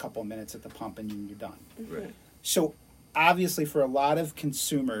wait a couple of minutes at the pump, and you're done. So obviously, for a lot of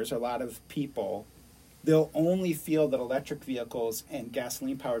consumers, a lot of people, they'll only feel that electric vehicles and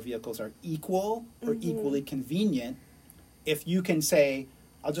gasoline-powered vehicles are equal or equally convenient if you can say,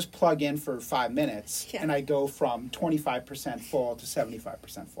 I'll just plug in for 5 minutes, and I go from 25% full to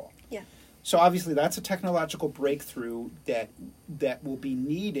 75% full. So obviously that's a technological breakthrough that will be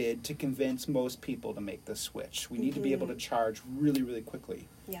needed to convince most people to make the switch. We need to be able to charge really, really quickly.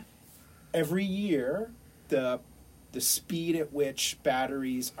 Every year, the speed at which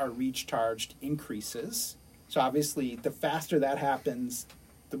batteries are recharged increases. So obviously, the faster that happens,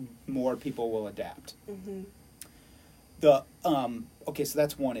 the more people will adapt. So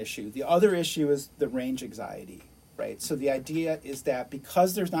that's one issue. The other issue is the range anxiety. Right. So the idea is that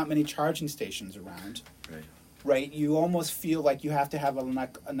because there's not many charging stations around, right, you almost feel like you have to have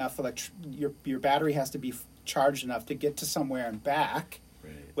enough your battery has to be charged enough to get to somewhere and back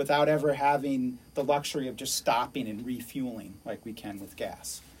without ever having the luxury of just stopping and refueling like we can with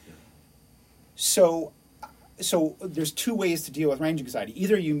gas. So there's two ways to deal with range anxiety.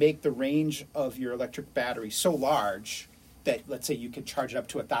 Either you make the range of your electric battery so large that, let's say, you could charge it up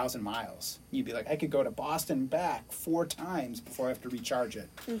to 1,000 miles. You'd be like, I could go to Boston and back 4 times before I have to recharge it.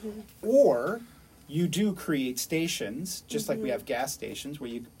 Or you do create stations, just like we have gas stations, where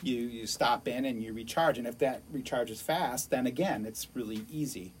you stop in and you recharge. And if that recharges fast, then again, it's really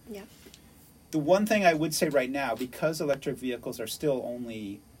easy. The one thing I would say right now, because electric vehicles are still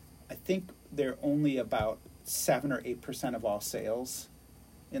only, I think they're only about 7 or 8% of all sales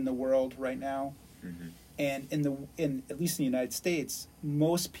in the world right now. Mm-hmm. And in at least in the United States,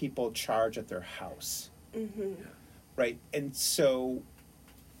 most people charge at their house, right? And so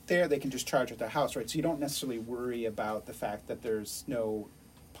there they can just charge at their house, right? So you don't necessarily worry about the fact that there's no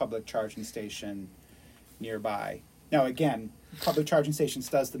public charging station nearby. Now, again, public charging stations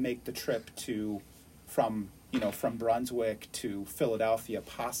does make the trip from Brunswick to Philadelphia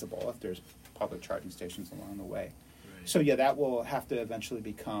possible if there's public charging stations along the way. Right. So yeah, that will have to eventually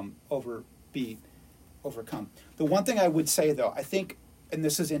overcome. The one thing I would say, though, I think, and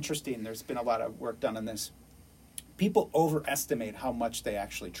this is interesting, there's been a lot of work done on this, people overestimate how much they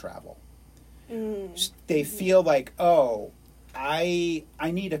actually travel. They feel like, oh, I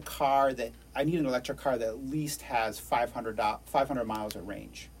need an electric car that at least has 500 miles of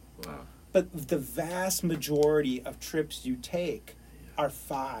range. Wow. But the vast majority of trips you take are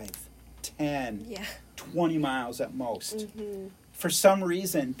 5, 10, 20 miles at most. For some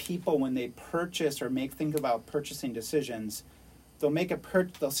reason, people, when they purchase or think about purchasing decisions,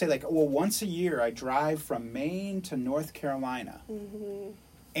 they'll say like, well, once a year I drive from Maine to North Carolina.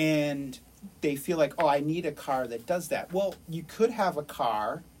 And they feel like, oh, I need a car that does that. Well, you could have a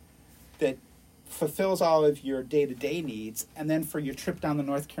car that fulfills all of your day-to-day needs, and then for your trip down to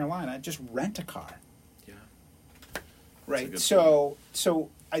North Carolina, just rent a car. Yeah. Right. So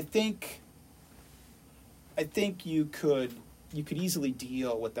I think you could easily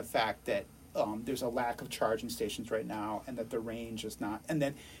deal with the fact that there's a lack of charging stations right now, and that the range is not. And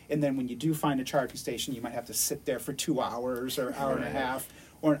then when you do find a charging station, you might have to sit there for 2 hours or an hour and a half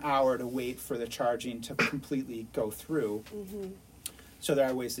or an hour to wait for the charging to completely go through. So there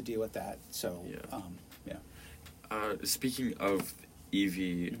are ways to deal with that. So speaking of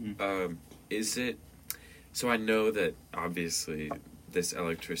EV, is it? So I know that obviously this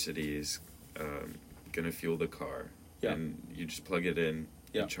electricity is going to fuel the car. Yeah. And you just plug it in,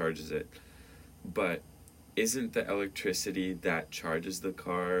 it charges it. But isn't the electricity that charges the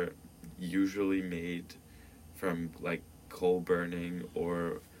car usually made from like coal burning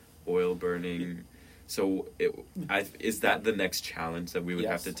or oil burning? So is that the next challenge that we would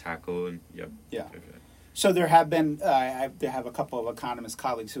have to tackle? And Okay. So there have been I have a couple of economist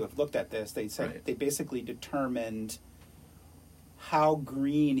colleagues who have looked at this. They said they basically determined how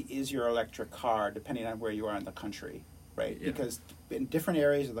green is your electric car depending on where you are in the country, right? Yeah. Because in different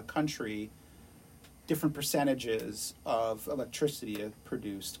areas of the country, different percentages of electricity are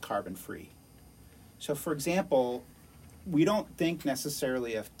produced carbon-free. So, for example, we don't think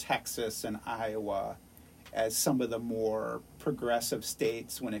necessarily of Texas and Iowa as some of the more progressive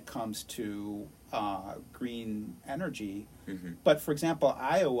states when it comes to green energy. But, for example,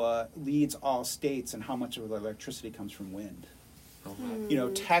 Iowa leads all states in how much of the electricity comes from wind.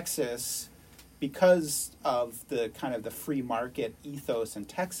 Texas, because of the kind of the free market ethos in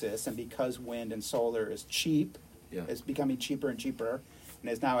Texas, and because wind and solar is cheap, it's becoming cheaper and cheaper, and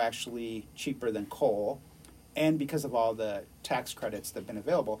is now actually cheaper than coal, and because of all the tax credits that have been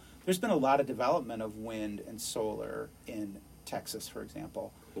available, there's been a lot of development of wind and solar in Texas, for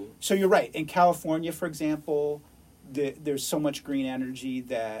example. Cool. So you're right. In California, for example, there's so much green energy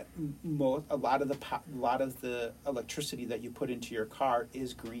that a lot of the electricity that you put into your car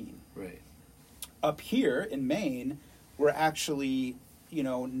is green. Right. Up here in Maine, we're actually,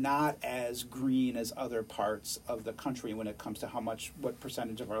 not as green as other parts of the country when it comes to what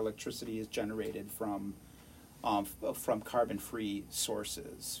percentage of our electricity is generated from carbon-free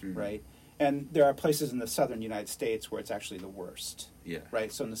sources, right? And there are places in the southern United States where it's actually the worst. Yeah.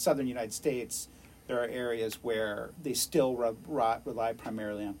 Right. So in the southern United States, there are areas where they still rely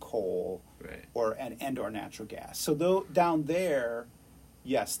primarily on coal, or natural gas. So down there,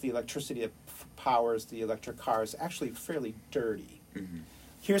 yes, the electricity that powers the electric car is actually fairly dirty.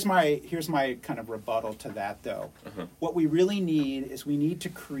 Here's my kind of rebuttal to that, though. What we really need is we need to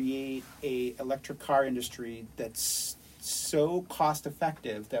create a electric car industry that's so cost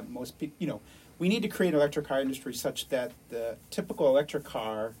effective that most people, we need to create an electric car industry such that the typical electric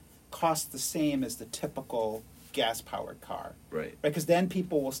car costs the same as the typical gas-powered car. Right? Because then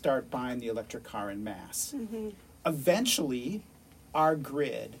people will start buying the electric car in mass. Eventually, our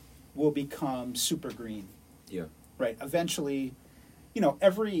grid will become super green. Yeah. Right. Eventually,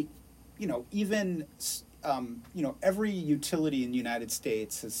 every utility in the United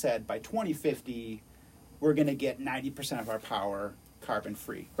States has said by 2050 we're going to get 90% of our power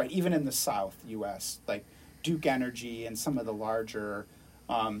carbon-free. Right. Even in the South U.S., like Duke Energy and some of the larger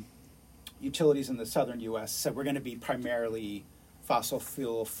utilities in the southern U.S. said we're going to be primarily fossil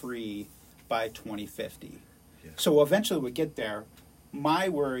fuel free by 2050. Yeah. So eventually we'll get there. My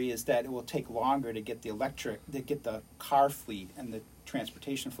worry is that it will take longer to get the car fleet and the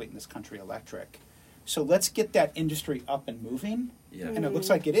transportation fleet in this country electric. So let's get that industry up and moving. Yeah. And it looks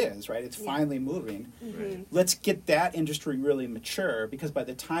like it is, right? It's Yeah. finally moving. Right. Let's get that industry really mature, because by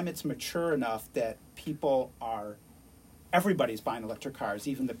the time it's mature enough that everybody's buying electric cars,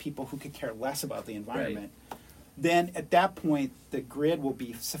 even the people who could care less about the environment, then at that point the grid will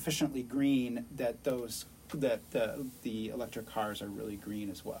be sufficiently green that the electric cars are really green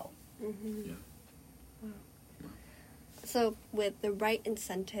as well. Yeah. So with the right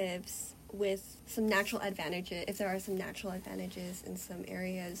incentives, with some natural advantages, if there are some natural advantages in some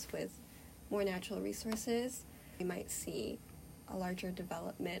areas with more natural resources, we might see a larger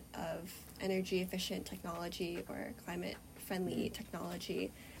development of energy efficient technology or climate friendly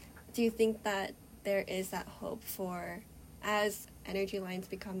technology. Do you think that there is that hope for, as energy lines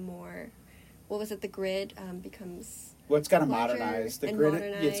become more, the grid becomes Well, it's got to larger modernize. The and grid,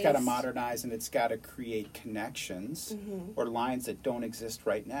 modernize. it's got to modernize, and it's got to create connections or lines that don't exist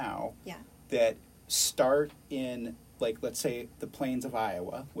right now Yeah. that start in, like, let's say, the plains of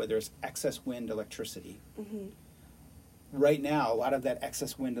Iowa, where there's excess wind electricity. Mm-hmm. Right now, a lot of that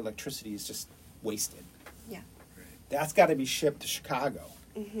excess wind electricity is just wasted. Yeah. That's got to be shipped to Chicago,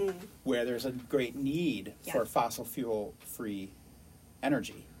 Mm-hmm. where there's a great need Yeah. for fossil fuel-free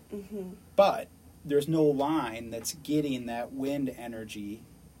energy. Mm-hmm. But there's no line that's getting that wind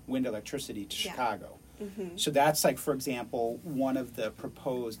electricity to Yeah. Chicago. Mm-hmm. So that's, like, for example, one of the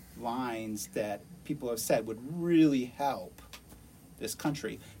proposed lines that people have said would really help this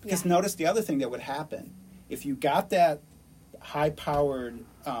country. Because Yeah. notice the other thing that would happen, if you got that high-powered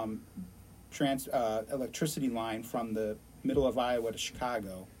electricity line from the middle of Iowa to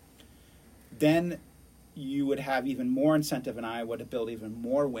Chicago, then you would have even more incentive in Iowa to build even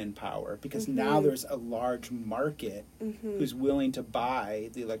more wind power, because now there's a large market who's willing to buy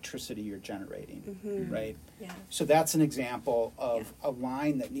the electricity you're generating, right? Yeah. So that's an example of a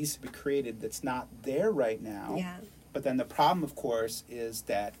line that needs to be created that's not there right now. Yeah. But then the problem, of course, is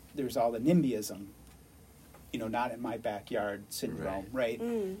that there's all the NIMBYism, not in my backyard syndrome, right?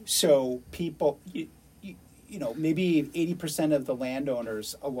 Mm. So people, maybe 80% of the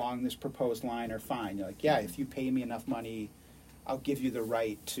landowners along this proposed line are fine. You're like, yeah, if you pay me enough money, I'll give you the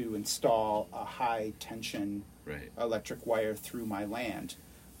right to install a high tension electric wire through my land.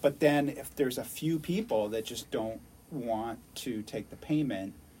 But then if there's a few people that just don't want to take the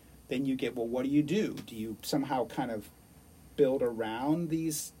payment, then you get, well, what do? Do you somehow kind of build around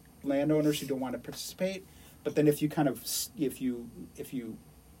these landowners who don't want to participate? But then if you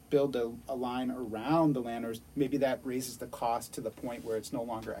build a line around the landowners, maybe that raises the cost to the point where it's no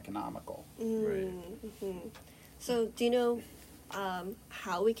longer economical. Mm-hmm. So do you know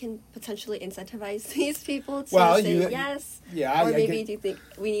how we can potentially incentivize these people to say yes? Yeah. Or maybe do you think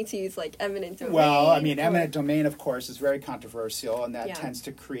we need to use like eminent domain? Well, I mean, eminent domain, of course, is very controversial, and that Yeah. tends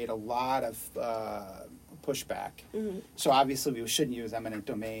to create a lot of pushback. Mm-hmm. So obviously we shouldn't use eminent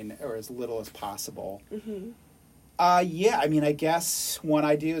domain, or as little as possible. Mm-hmm. I mean, I guess one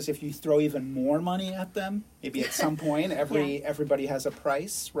idea is if you throw even more money at them, maybe at some point everybody has a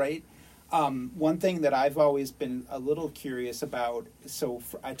price, right? One thing that I've always been a little curious about,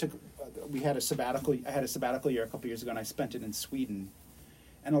 I had a sabbatical year a couple years ago, and I spent it in Sweden.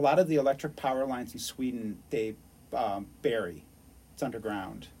 And a lot of the electric power lines in Sweden, they bury. It's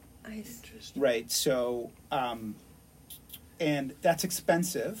underground. Nice. Right, so, and that's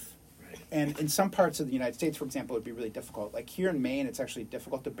expensive. And in some parts of the United States, for example, it would be really difficult. Like here in Maine, it's actually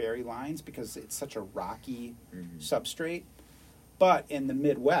difficult to bury lines because it's such a rocky substrate. But in the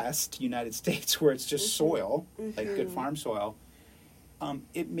Midwest, United States, where it's just soil, like good farm soil,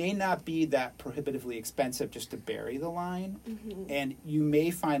 it may not be that prohibitively expensive just to bury the line. And you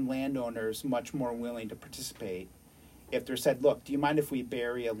may find landowners much more willing to participate if they're said, look, do you mind if we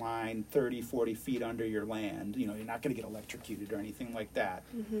bury a line 30, 40 feet under your land? You're not going to get electrocuted or anything like that.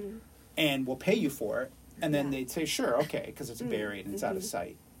 And we'll pay you for it. And then they'd say, sure, okay, because it's buried and it's out of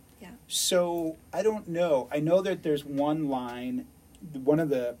sight. Yeah. So I don't know. I know that there's one line, one of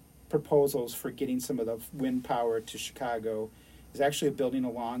the proposals for getting some of the wind power to Chicago is actually building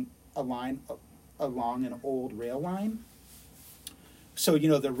along an old rail line. So,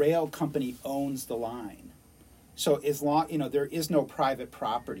 the rail company owns the line. So as long, there is no private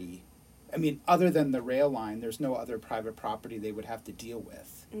property. I mean, other than the rail line, there's no other private property they would have to deal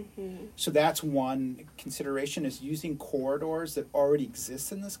with. So that's one consideration, is using corridors that already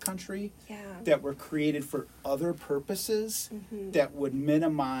exist in this country that were created for other purposes that would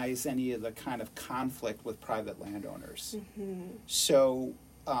minimize any of the kind of conflict with private landowners. So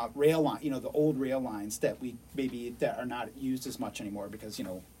rail line, the old rail lines that that are not used as much anymore because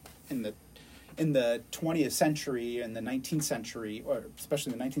in the 20th century and the 19th century, or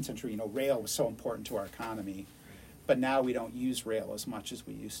especially the 19th century, rail was so important to our economy, but now we don't use rail as much as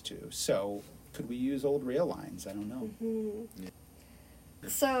we used to. So could we use old rail lines? I don't know. Mm-hmm.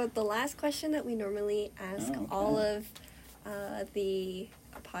 So the last question that we normally ask all of the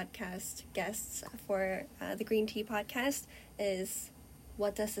podcast guests for the Green Tea podcast is,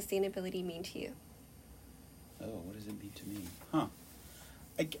 what does sustainability mean to you? Oh, what does it mean to me?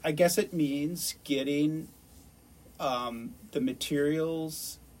 I guess it means getting the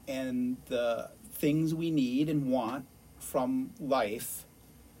materials and the things we need and want from life,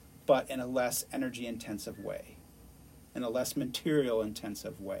 but in a less energy-intensive way, in a less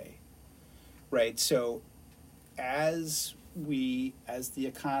material-intensive way, right? So as the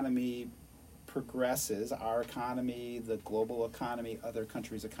economy progresses, our economy, the global economy, other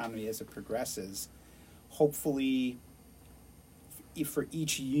countries' economy, as it progresses, hopefully for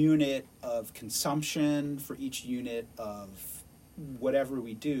each unit of consumption, for each unit of whatever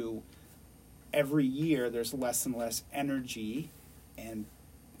we do, every year there's less and less energy and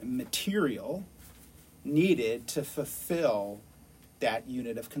material needed to fulfill that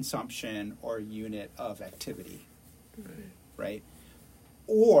unit of consumption or unit of activity, right?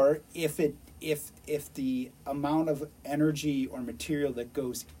 Or if the amount of energy or material that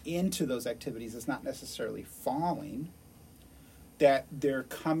goes into those activities is not necessarily falling, that they're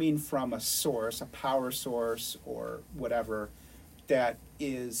coming from a source, a power source or whatever, that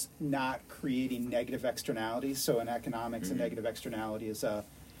is not creating negative externalities. So in economics, a negative externality is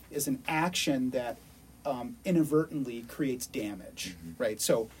an action that inadvertently creates damage, right?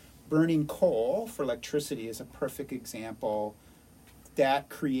 So burning coal for electricity is a perfect example. That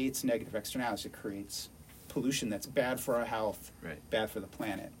creates negative externalities. It creates pollution that's bad for our health, bad for the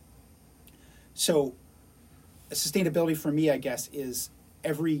planet. So sustainability for me, I guess, is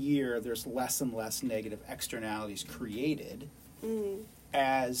every year there's less and less negative externalities created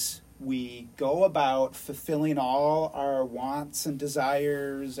as we go about fulfilling all our wants and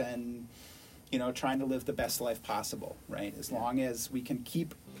desires and, trying to live the best life possible, right? As long as we can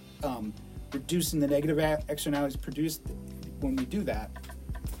keep reducing the negative externalities produced when we do that,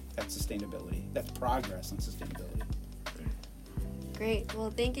 that's sustainability. That's progress on sustainability. Great. Well,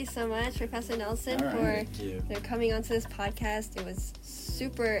 thank you so much, Professor Nelson, for coming onto this podcast. It was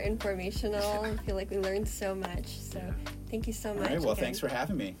super informational. I feel like we learned so much. So thank you so much. All right. Well, thanks for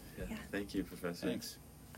having me. Yeah. Thank you, Professor. Thanks.